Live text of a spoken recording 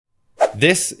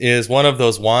This is one of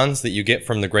those wands that you get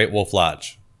from the Great Wolf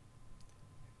Lodge.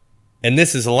 And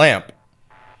this is a lamp.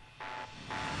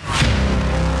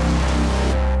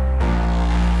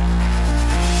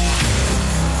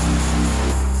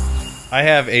 I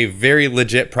have a very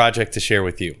legit project to share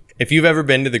with you. If you've ever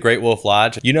been to the Great Wolf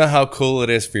Lodge, you know how cool it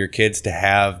is for your kids to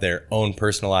have their own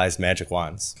personalized magic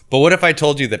wands. But what if I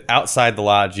told you that outside the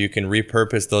lodge you can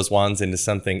repurpose those wands into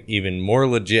something even more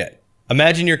legit?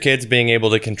 Imagine your kids being able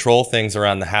to control things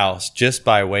around the house just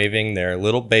by waving their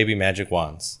little baby magic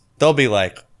wands. They'll be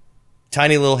like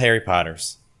tiny little Harry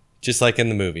Potters, just like in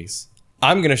the movies.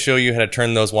 I'm going to show you how to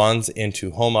turn those wands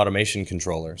into home automation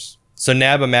controllers. So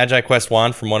nab a Magiquest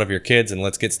wand from one of your kids and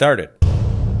let's get started.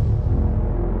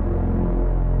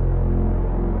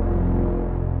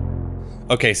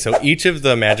 Okay, so each of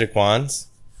the magic wands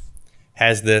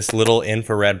has this little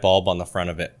infrared bulb on the front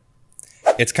of it.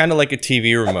 It's kind of like a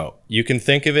TV remote. You can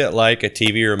think of it like a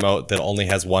TV remote that only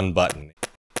has one button.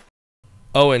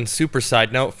 Oh, and super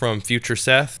side note from future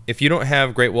Seth, if you don't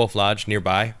have Great Wolf Lodge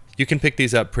nearby, you can pick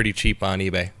these up pretty cheap on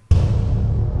eBay.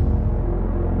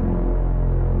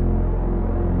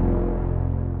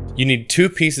 You need two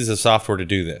pieces of software to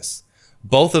do this.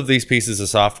 Both of these pieces of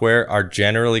software are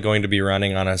generally going to be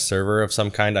running on a server of some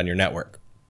kind on your network.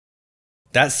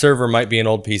 That server might be an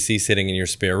old PC sitting in your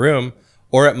spare room,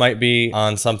 or it might be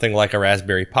on something like a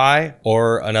Raspberry Pi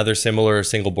or another similar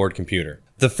single board computer.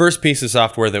 The first piece of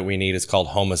software that we need is called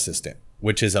Home Assistant,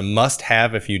 which is a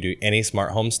must-have if you do any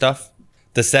smart home stuff.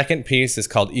 The second piece is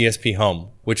called ESP Home,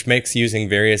 which makes using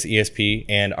various ESP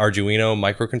and Arduino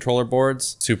microcontroller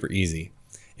boards super easy.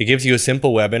 It gives you a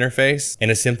simple web interface and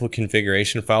a simple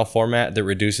configuration file format that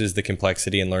reduces the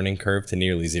complexity and learning curve to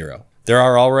nearly zero. There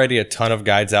are already a ton of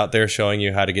guides out there showing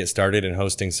you how to get started in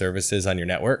hosting services on your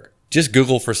network. Just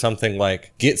Google for something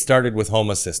like "Get started with Home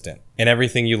Assistant," and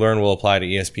everything you learn will apply to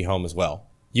ESP Home as well.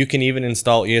 You can even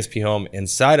install ESP Home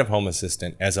inside of Home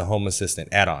Assistant as a Home Assistant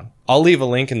add-on. I'll leave a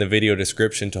link in the video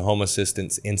description to Home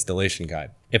Assistant's installation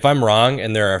guide. If I'm wrong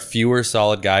and there are fewer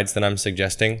solid guides than I'm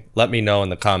suggesting, let me know in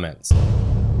the comments.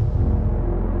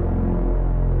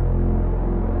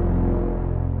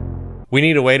 We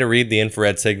need a way to read the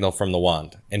infrared signal from the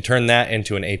wand and turn that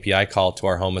into an API call to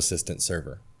our Home Assistant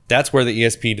server. That's where the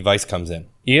ESP device comes in.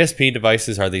 ESP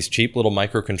devices are these cheap little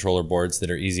microcontroller boards that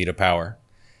are easy to power.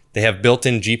 They have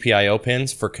built-in GPIO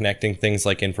pins for connecting things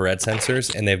like infrared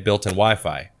sensors, and they have built-in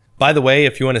Wi-Fi. By the way,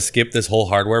 if you want to skip this whole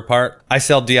hardware part, I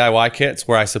sell DIY kits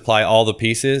where I supply all the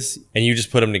pieces and you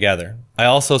just put them together. I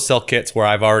also sell kits where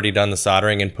I've already done the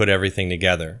soldering and put everything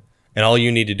together. And all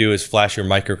you need to do is flash your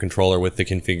microcontroller with the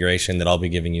configuration that I'll be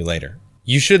giving you later.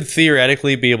 You should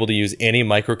theoretically be able to use any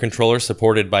microcontroller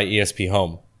supported by ESP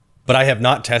Home, but I have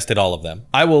not tested all of them.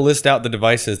 I will list out the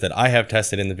devices that I have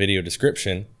tested in the video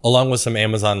description, along with some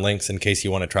Amazon links in case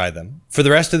you want to try them. For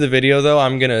the rest of the video though,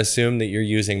 I'm going to assume that you're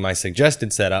using my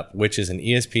suggested setup, which is an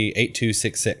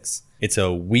ESP8266. It's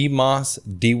a WeMOS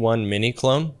D1 mini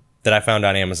clone that I found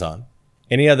on Amazon.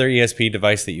 Any other ESP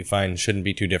device that you find shouldn't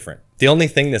be too different. The only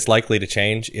thing that's likely to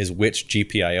change is which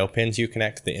GPIO pins you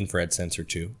connect the infrared sensor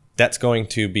to. That's going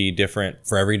to be different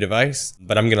for every device,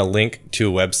 but I'm going to link to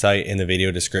a website in the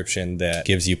video description that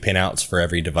gives you pinouts for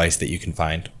every device that you can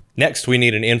find. Next, we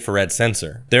need an infrared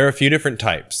sensor. There are a few different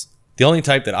types. The only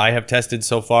type that I have tested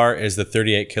so far is the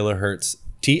 38 kilohertz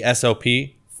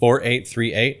TSOP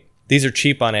 4838. These are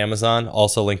cheap on Amazon,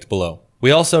 also linked below.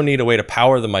 We also need a way to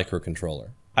power the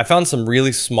microcontroller. I found some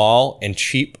really small and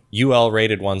cheap UL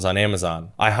rated ones on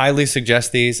Amazon. I highly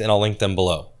suggest these and I'll link them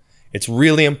below. It's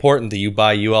really important that you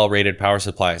buy UL rated power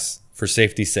supplies for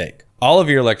safety's sake. All of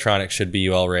your electronics should be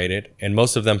UL rated, and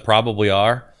most of them probably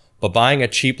are, but buying a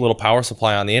cheap little power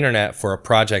supply on the internet for a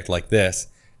project like this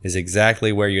is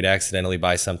exactly where you'd accidentally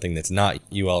buy something that's not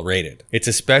UL rated. It's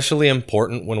especially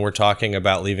important when we're talking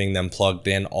about leaving them plugged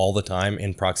in all the time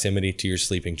in proximity to your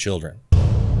sleeping children.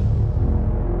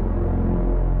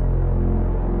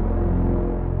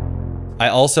 I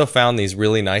also found these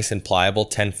really nice and pliable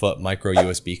 10-foot micro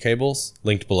USB cables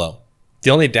linked below.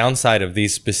 The only downside of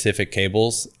these specific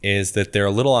cables is that they're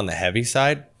a little on the heavy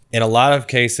side. In a lot of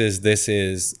cases, this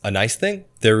is a nice thing.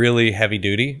 They're really heavy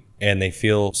duty and they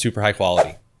feel super high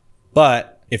quality.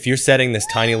 But if you're setting this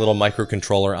tiny little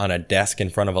microcontroller on a desk in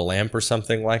front of a lamp or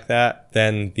something like that,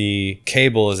 then the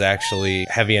cable is actually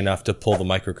heavy enough to pull the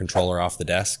microcontroller off the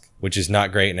desk, which is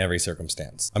not great in every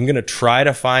circumstance. I'm gonna try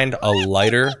to find a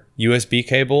lighter USB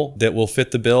cable that will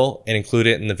fit the bill and include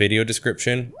it in the video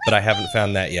description, but I haven't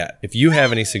found that yet. If you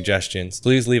have any suggestions,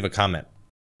 please leave a comment.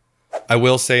 I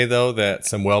will say though that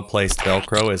some well-placed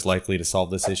Velcro is likely to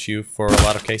solve this issue for a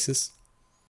lot of cases.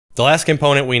 The last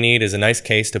component we need is a nice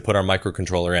case to put our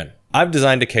microcontroller in. I've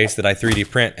designed a case that I 3D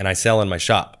print and I sell in my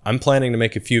shop. I'm planning to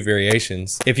make a few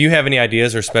variations. If you have any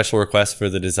ideas or special requests for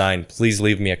the design, please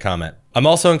leave me a comment. I'm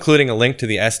also including a link to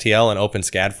the STL and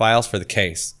OpenSCAD files for the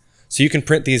case, so you can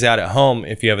print these out at home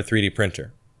if you have a 3D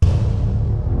printer.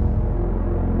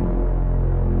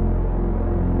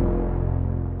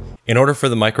 In order for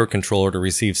the microcontroller to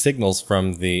receive signals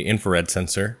from the infrared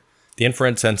sensor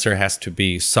has to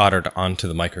be soldered onto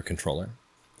the microcontroller.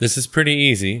 This is pretty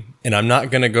easy, and I'm not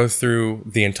going to go through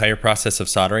the entire process of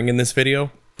soldering in this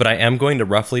video, but I am going to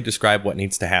roughly describe what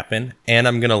needs to happen, and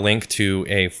I'm going to link to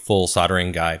a full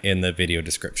soldering guide in the video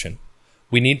description.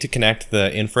 We need to connect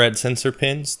the infrared sensor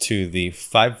pins to the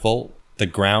 5-volt, the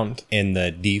ground, and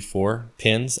the D4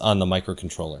 pins on the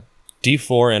microcontroller.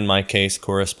 D4 in my case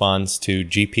corresponds to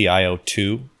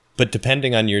GPIO2, but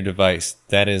depending on your device,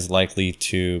 that is likely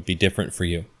to be different for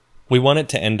you. We want it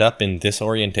to end up in this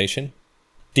orientation.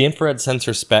 The infrared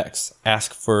sensor specs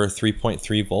ask for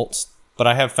 3.3 volts, but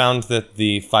I have found that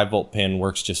the 5-volt pin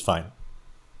works just fine.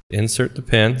 Insert the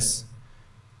pins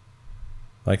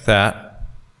like that.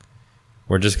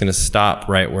 We're just going to stop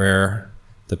right where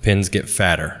the pins get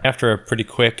fatter. After a pretty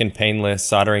quick and painless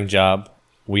soldering job,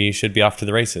 we should be off to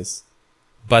the races.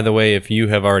 By the way, if you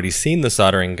have already seen the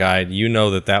soldering guide, you know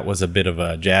that that was a bit of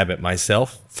a jab at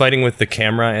myself. Fighting with the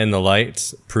camera and the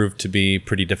lights proved to be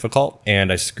pretty difficult,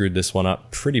 and I screwed this one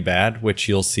up pretty bad, which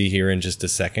you'll see here in just a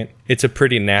second. It's a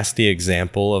pretty nasty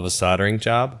example of a soldering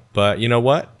job, but you know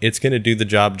what? It's going to do the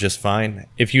job just fine.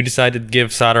 If you decide to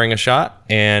give soldering a shot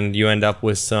and you end up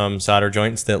with some solder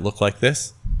joints that look like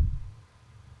this,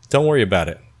 don't worry about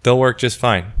it. They'll work just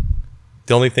fine.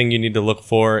 The only thing you need to look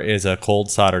for is a cold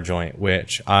solder joint,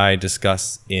 which I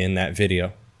discuss in that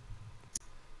video.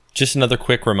 Just another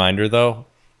quick reminder though,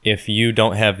 if you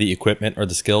don't have the equipment or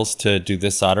the skills to do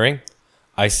this soldering,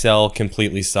 I sell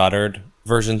completely soldered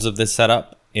versions of this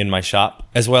setup in my shop,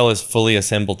 as well as fully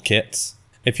assembled kits.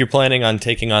 If you're planning on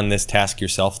taking on this task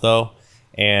yourself though,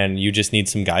 and you just need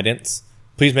some guidance,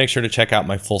 please make sure to check out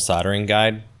my full soldering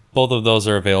guide. Both of those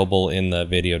are available in the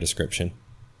video description.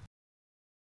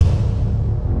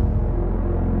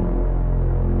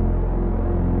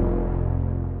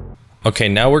 Okay,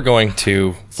 now we're going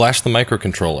to flash the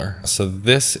microcontroller. So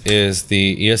this is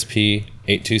the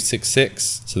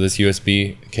ESP8266. So this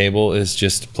USB cable is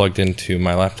just plugged into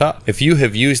my laptop. If you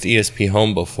have used ESP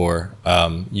Home before,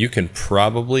 you can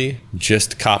probably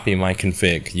just copy my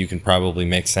config. You can probably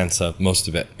make sense of most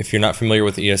of it. If you're not familiar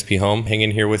with ESP Home, hang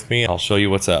in here with me. I'll show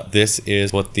you what's up. This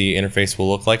is what the interface will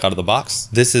look like out of the box.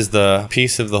 This is the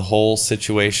piece of the whole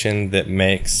situation that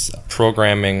makes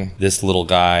programming this little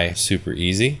guy super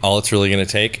easy. All it's really going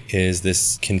to take is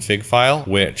this config file,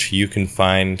 which you can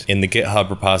find in the GitHub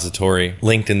repository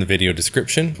linked in the video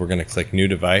description. We're going to click New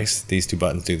Device. These two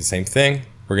buttons do the same thing.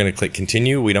 We're going to click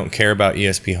Continue. We don't care about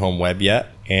ESP Home Web yet.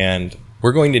 And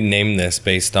we're going to name this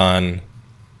based on,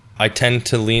 I tend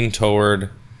to lean toward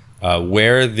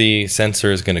where the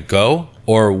sensor is going to go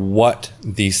or what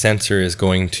the sensor is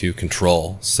going to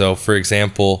control. So for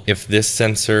example, if this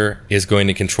sensor is going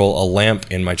to control a lamp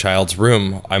in my child's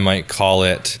room, I might call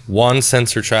it One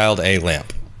Sensor Child A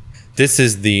Lamp. This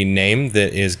is the name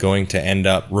that is going to end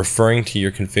up referring to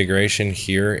your configuration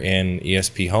here in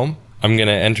ESP Home. I'm going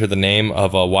to enter the name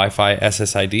of a Wi-Fi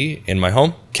SSID in my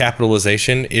home.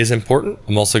 Capitalization is important.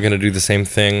 I'm also going to do the same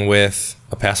thing with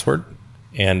a password.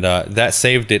 And that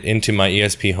saved it into my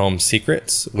ESP Home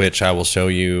secrets, which I will show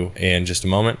you in just a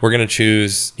moment. We're going to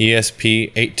choose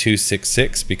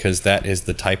ESP8266 because that is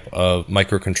the type of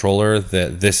microcontroller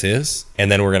that this is.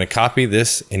 And then we're going to copy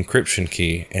this encryption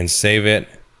key and save it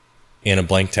in a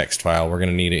blank text file. We're going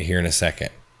to need it here in a second.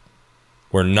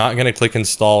 We're not going to click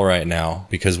install right now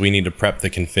because we need to prep the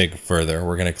config further.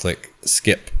 We're going to click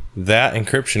skip. That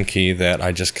encryption key that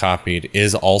I just copied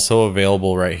is also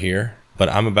available right here, but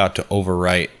I'm about to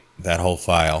overwrite that whole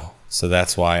file. So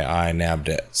that's why I nabbed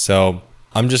it. So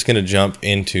I'm just going to jump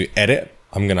into edit.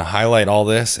 I'm going to highlight all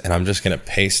this and I'm just going to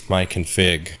paste my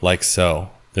config like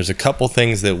so. There's a couple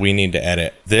things that we need to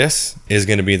edit. This is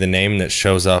going to be the name that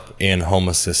shows up in Home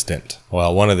Assistant.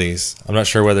 Well, one of these. I'm not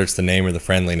sure whether it's the name or the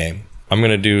friendly name. I'm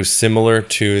going to do similar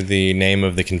to the name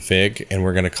of the config, and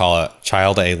we're going to call it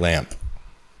Child A Lamp.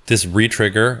 This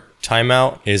retrigger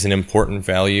timeout is an important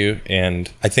value, and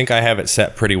I think I have it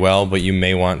set pretty well, but you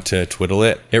may want to twiddle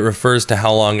it. It refers to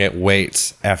how long it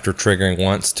waits after triggering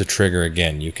once to trigger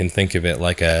again. You can think of it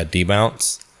like a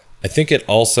debounce. I think it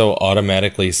also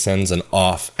automatically sends an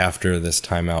off after this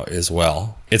timeout as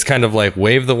well. It's kind of like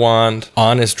wave the wand,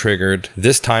 on is triggered,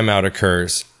 this timeout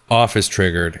occurs, off is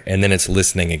triggered, and then it's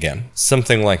listening again.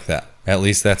 Something like that. At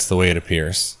least that's the way it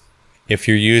appears. If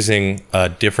you're using a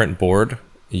different board,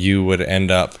 you would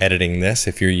end up editing this.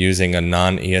 If you're using a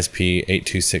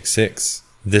non-ESP8266,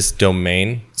 this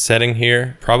domain setting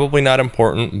here, probably not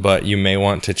important, but you may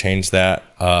want to change that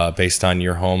based on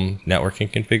your home networking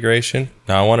configuration.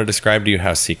 Now I want to describe to you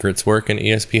how secrets work in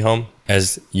ESP Home.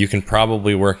 As you can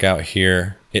probably work out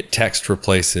here, it text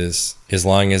replaces as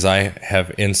long as I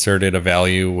have inserted a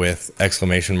value with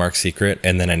exclamation mark secret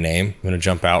and then a name. I'm going to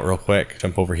jump out real quick,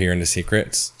 jump over here into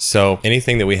secrets. So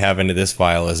anything that we have into this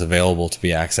file is available to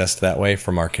be accessed that way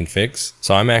from our configs.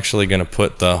 So I'm actually going to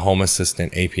put the Home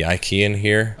Assistant API key in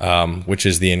here, which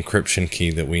is the encryption key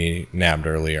that we nabbed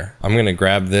earlier. I'm going to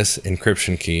grab this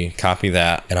encryption key, copy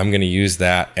that, and I'm going to use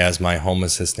that as my Home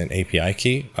Assistant API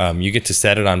key. You get to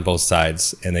set it on both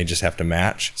sides and they just have to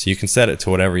match. So you can set it to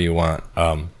whatever you want.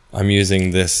 I'm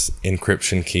using this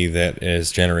encryption key that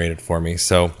is generated for me.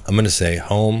 So I'm going to say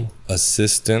Home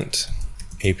Assistant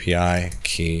API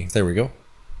key. There we go.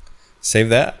 Save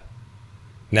that.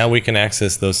 Now we can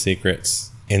access those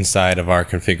secrets inside of our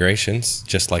configurations,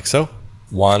 just like so.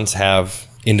 Wands have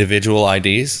individual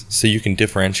IDs, so you can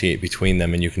differentiate between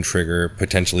them and you can trigger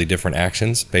potentially different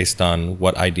actions based on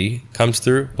what ID comes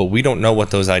through, but we don't know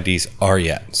what those IDs are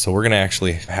yet. So we're going to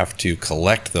actually have to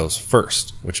collect those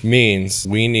first, which means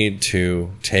we need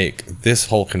to take this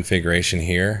whole configuration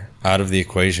here out of the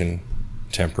equation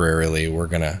temporarily. We're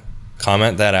going to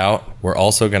comment that out. We're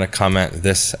also going to comment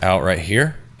this out right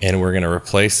here, and we're going to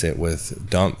replace it with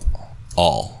dump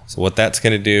all. So what that's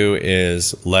going to do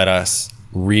is let us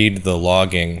read the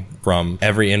logging from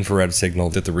every infrared signal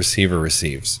that the receiver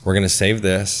receives. We're going to save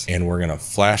this and we're going to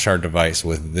flash our device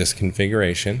with this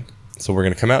configuration. So we're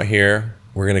going to come out here,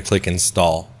 we're going to click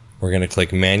install. We're going to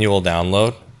click manual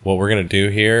download. What we're going to do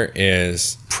here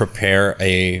is prepare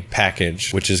a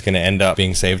package, which is going to end up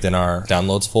being saved in our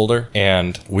downloads folder.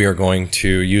 And we are going to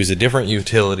use a different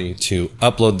utility to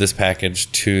upload this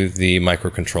package to the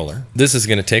microcontroller. This is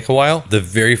going to take a while. The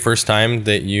very first time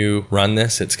that you run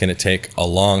this, it's going to take a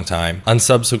long time. On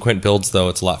subsequent builds, though,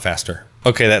 it's a lot faster.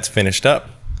 Okay, that's finished up.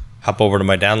 Hop over to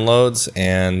my downloads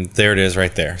and there it is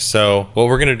right there. So what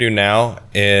we're going to do now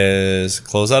is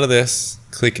close out of this.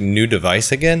 Click new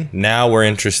device again. Now we're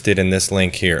interested in this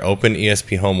link here, open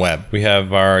ESP Home Web. We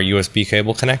have our USB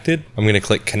cable connected. I'm going to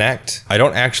click connect. I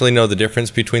don't actually know the difference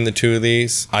between the two of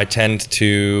these. I tend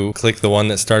to click the one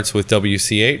that starts with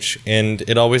WCH and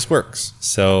it always works.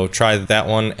 So try that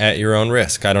one at your own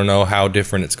risk. I don't know how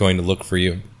different it's going to look for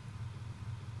you.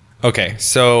 Okay,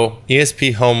 so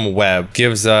ESP Home Web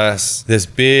gives us this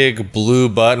big blue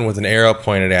button with an arrow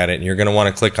pointed at it, and you're going to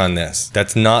want to click on this.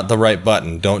 That's not the right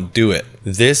button. Don't do it.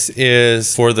 This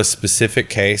is for the specific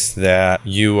case that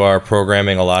you are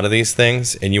programming a lot of these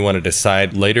things and you want to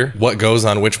decide later what goes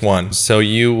on which one. So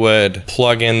you would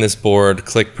plug in this board,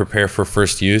 click prepare for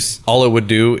first use. All it would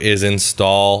do is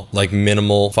install like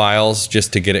minimal files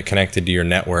just to get it connected to your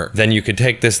network. Then you could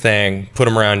take this thing, put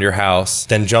them around your house,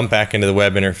 then jump back into the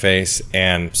web interface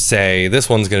and say this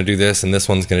one's going to do this and this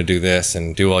one's going to do this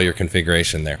and do all your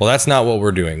configuration there. Well, that's not what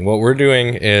we're doing. What we're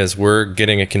doing is we're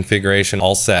getting a configuration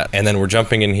all set, and then we're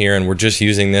jumping in here and we're just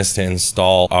using this to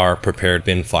install our prepared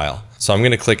bin file. So I'm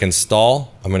going to click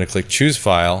install, I'm going to click choose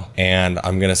file, and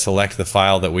I'm going to select the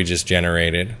file that we just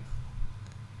generated.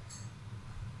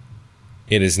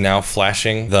 It is now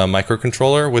flashing the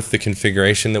microcontroller with the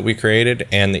configuration that we created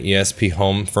and the ESP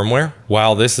Home firmware.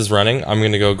 While this is running, I'm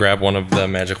going to go grab one of the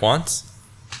magic wands.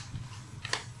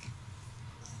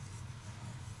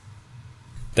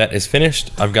 That is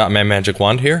finished. I've got my magic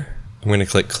wand here. I'm going to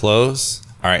click close.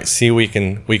 All right, see, we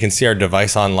can see our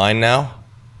device online now.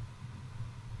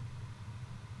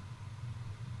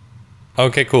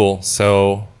 Okay, cool.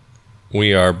 So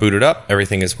we are booted up,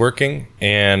 everything is working,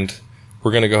 and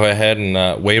we're going to go ahead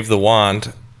and wave the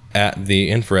wand at the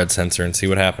infrared sensor and see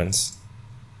what happens.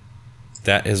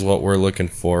 That is what we're looking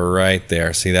for right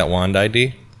there. See that wand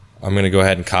ID? I'm going to go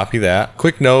ahead and copy that.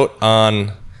 Quick note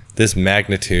on this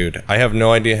magnitude. I have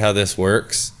no idea how this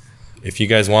works. If you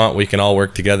guys want, we can all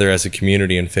work together as a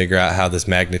community and figure out how this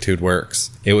magnitude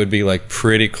works. It would be like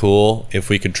pretty cool if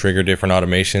we could trigger different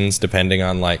automations depending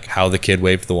on like how the kid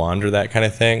waved the wand or that kind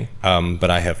of thing. But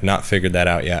I have not figured that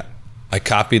out yet. I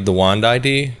copied the wand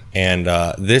ID, and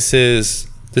this is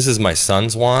my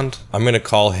son's wand. I'm going to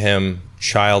call him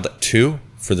Child 2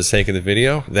 for the sake of the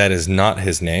video. That is not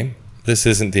his name. This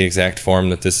isn't the exact form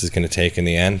that this is going to take in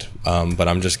the end, but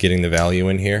I'm just getting the value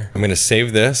in here. I'm going to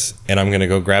save this, and I'm going to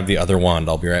go grab the other wand.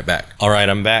 I'll be right back. All right,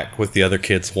 I'm back with the other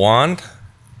kid's wand.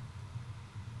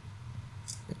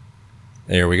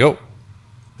 There we go.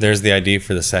 There's the ID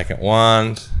for the second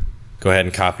wand. Go ahead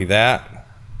and copy that.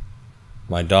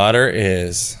 My daughter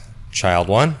is Child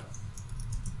 1.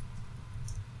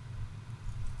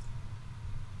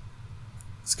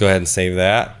 Let's go ahead and save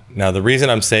that. Now the reason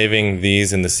I'm saving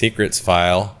these in the secrets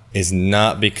file is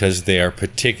not because they are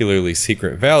particularly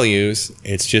secret values,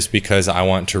 it's just because I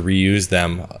want to reuse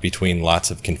them between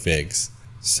lots of configs.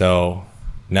 So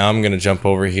now I'm going to jump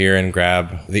over here and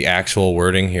grab the actual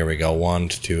wording. Here we go,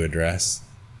 wand to address.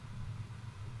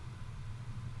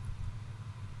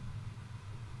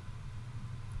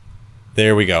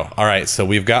 There we go. All right, so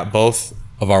we've got both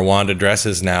of our wand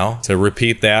addresses now. So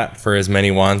repeat that for as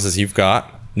many wands as you've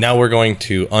got. Now we're going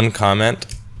to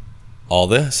uncomment all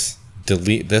this,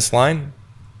 delete this line,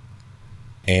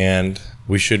 and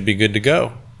we should be good to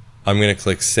go. I'm going to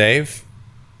click save,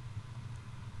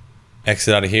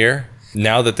 exit out of here.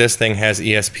 Now that this thing has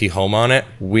ESP Home on it,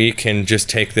 we can just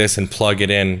take this and plug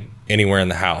it in anywhere in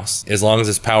the house. As long as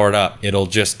it's powered up, it'll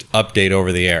just update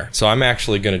over the air. So I'm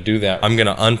actually going to do that. I'm going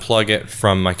to unplug it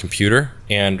from my computer,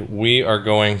 and we are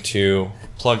going to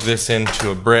plug this into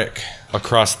a brick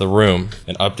across the room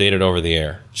and update it over the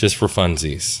air, just for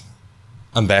funsies.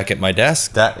 I'm back at my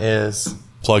desk. That is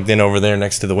plugged in over there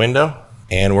next to the window,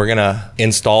 and we're going to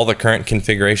install the current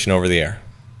configuration over the air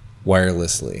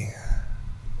wirelessly.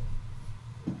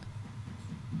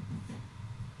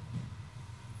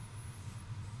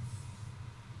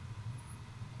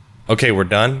 Okay, we're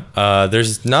done.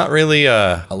 There's not really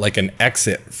like an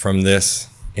exit from this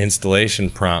installation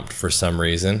prompt for some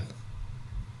reason.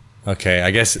 Okay, I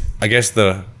guess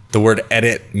the word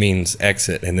edit means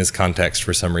exit in this context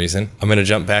for some reason. I'm gonna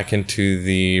jump back into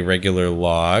the regular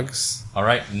logs. All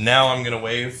right, now I'm gonna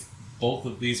wave both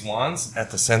of these wands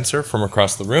at the sensor from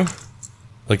across the room.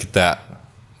 Look at that.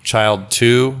 Child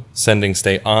 2, sending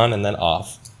state on and then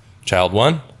off. Child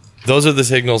 1. Those are the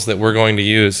signals that we're going to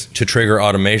use to trigger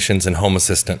automations in Home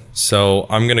Assistant. So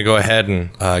I'm going to go ahead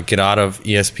and get out of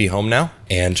ESP Home now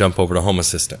and jump over to Home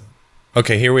Assistant.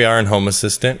 Okay, here we are in Home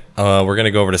Assistant. We're going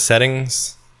to go over to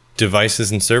Settings,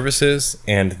 Devices and Services,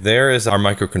 and there is our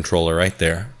microcontroller right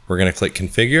there. We're going to click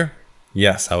Configure.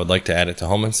 Yes, I would like to add it to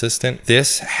Home Assistant.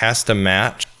 This has to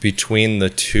match between the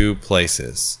two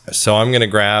places. So I'm going to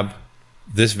grab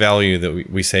this value that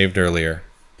we saved earlier,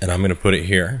 and I'm going to put it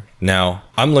here. Now,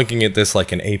 I'm looking at this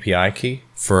like an API key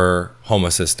for Home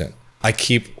Assistant. I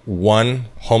keep one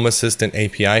Home Assistant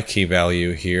API key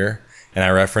value here, and I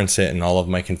reference it in all of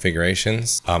my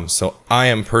configurations. So I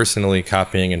am personally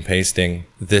copying and pasting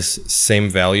this same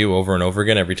value over and over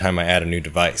again every time I add a new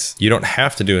device. You don't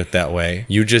have to do it that way.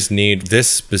 You just need this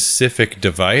specific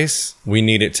device. We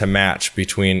need it to match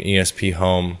between ESP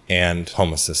Home and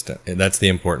Home Assistant. That's the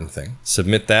important thing.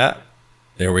 Submit that.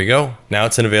 There we go. Now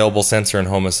it's an available sensor in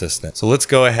Home Assistant. So let's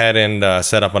go ahead and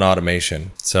set up an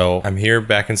automation. So I'm here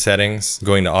back in settings,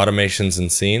 going to automations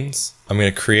and scenes. I'm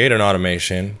going to create an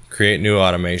automation, create new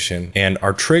automation, and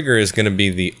our trigger is going to be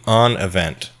the on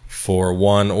event for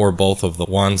one or both of the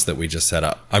wands that we just set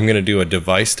up. I'm going to do a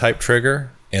device type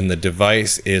trigger, and the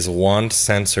device is wand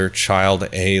sensor child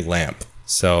A lamp.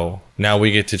 So now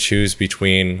we get to choose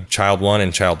between child 1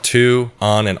 and child 2,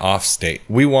 on and off state.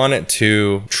 We want it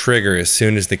to trigger as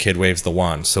soon as the kid waves the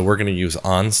wand. So we're going to use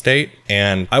on state,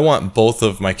 and I want both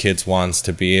of my kids' wands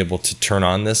to be able to turn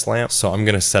on this lamp. So I'm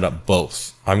going to set up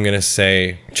both. I'm going to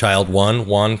say child 1,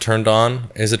 wand turned on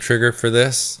is a trigger for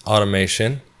this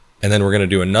automation. And then we're going to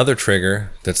do another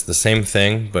trigger that's the same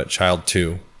thing, but child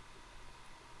 2.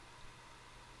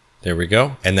 There we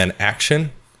go. And then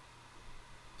action.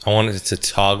 I want it to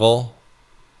toggle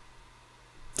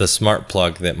the smart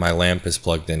plug that my lamp is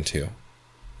plugged into.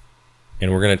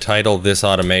 And we're going to title this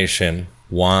automation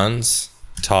Wands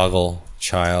Toggle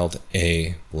Child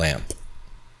A Lamp.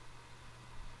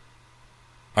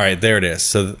 All right, there it is.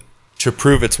 So to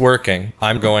prove it's working,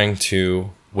 I'm going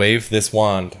to wave this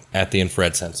wand at the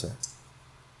infrared sensor.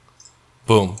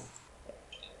 Boom.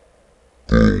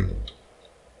 Boom.